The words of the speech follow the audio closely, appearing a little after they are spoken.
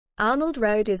Arnold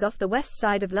Road is off the west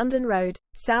side of London Road,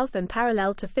 south and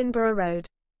parallel to Finborough Road.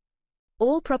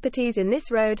 All properties in this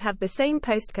road have the same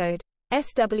postcode,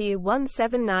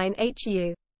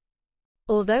 SW179HU.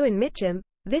 Although in Mitcham,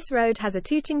 this road has a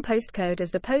Tooting postcode as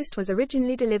the post was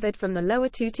originally delivered from the Lower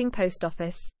Tooting Post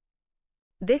Office.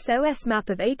 This OS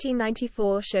map of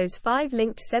 1894 shows 5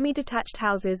 linked semi-detached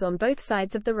houses on both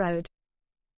sides of the road.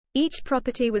 Each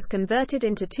property was converted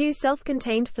into 2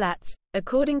 self-contained flats,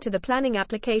 according to the planning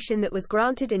application that was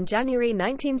granted in January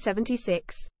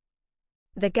 1976.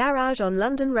 The garage on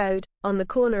London Road, on the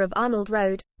corner of Arnold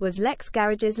Road, was Lex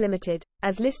Garages Limited,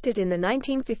 as listed in the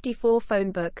 1954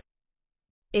 phone book.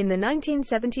 In the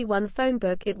 1971 phone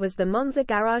book it was the Monza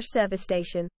Garage Service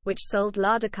Station, which sold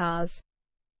Lada cars.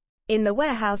 In the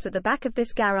warehouse at the back of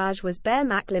this garage was Bear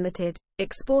Mac Limited,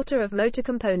 exporter of motor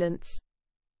components.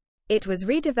 It was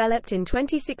redeveloped in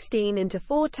 2016 into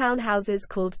 4 townhouses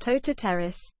called Tota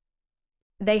Terrace.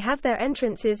 They have their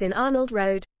entrances in Arnold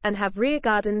Road, and have rear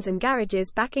gardens and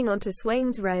garages backing onto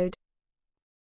Swains Road.